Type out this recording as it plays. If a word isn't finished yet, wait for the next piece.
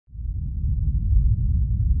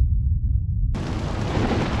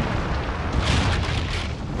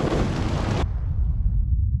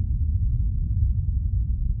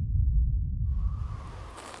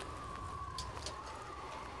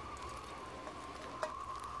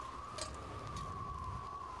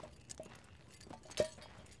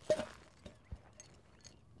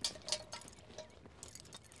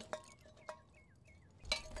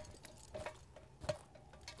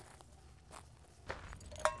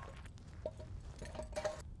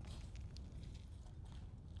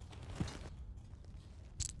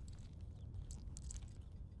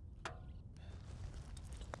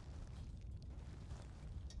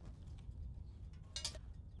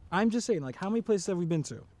I'm just saying, like, how many places have we been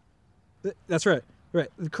to? That's right. Right.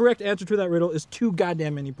 The correct answer to that riddle is too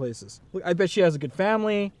goddamn many places. Look, I bet she has a good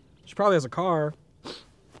family. She probably has a car.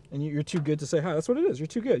 And you're too good to say hi. That's what it is. You're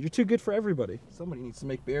too good. You're too good for everybody. Somebody needs to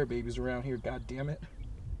make bear babies around here. God damn it.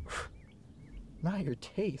 Not your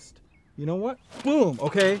taste. You know what? Boom.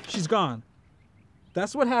 Okay. She's gone.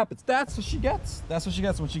 That's what happens. That's what she gets. That's what she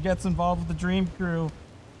gets when she gets involved with the dream crew.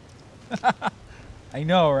 I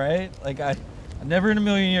know, right? Like I never in a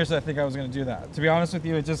million years I think I was gonna do that. To be honest with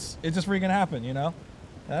you, it just freaking happened, you know?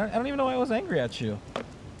 I don't even know why I was angry at you.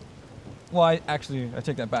 Well, I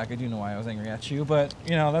take that back. I do know why I was angry at you, but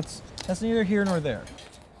you know, that's neither here nor there.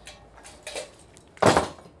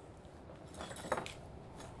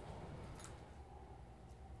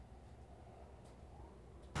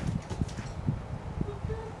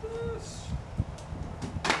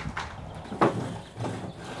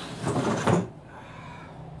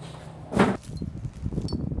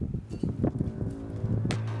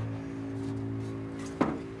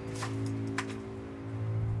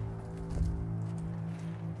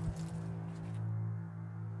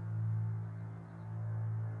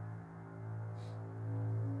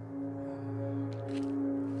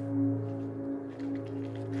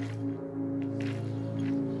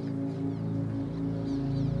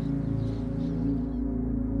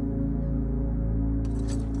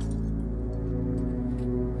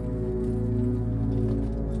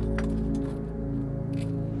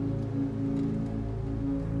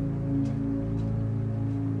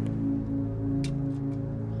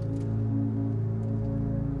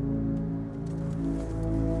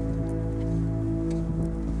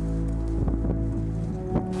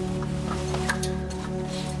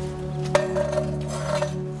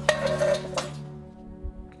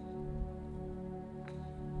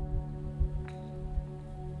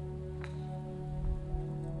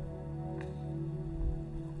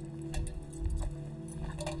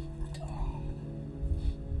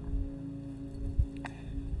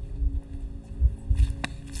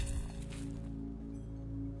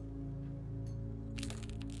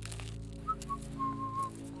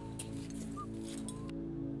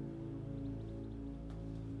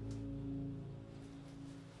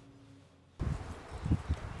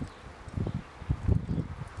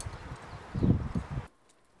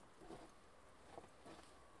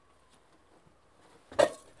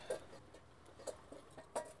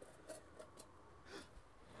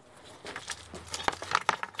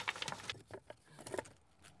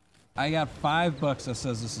 I got $5 that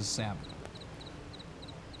says this is salmon.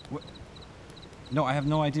 What? No, I have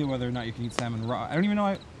no idea whether or not you can eat salmon raw. I don't even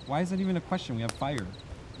know why is that even a question? We have fire.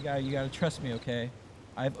 You gotta trust me, okay?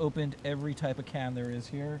 I've opened every type of can there is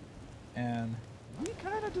here, and we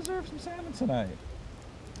kind of deserve some salmon tonight.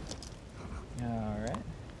 All right,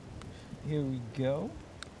 here we go.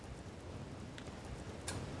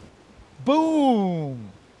 Boom!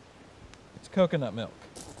 It's coconut milk.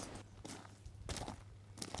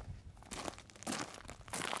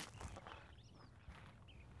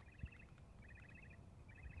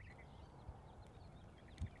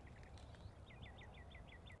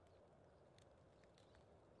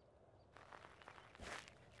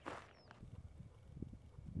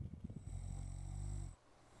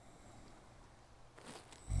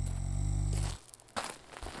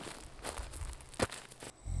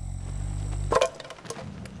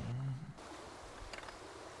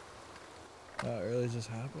 That really just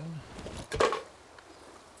happened?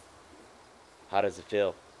 How does it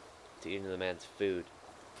feel to eat another man's food?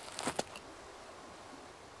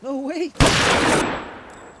 No, wait!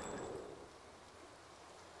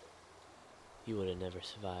 You would have never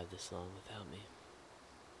survived this long without me.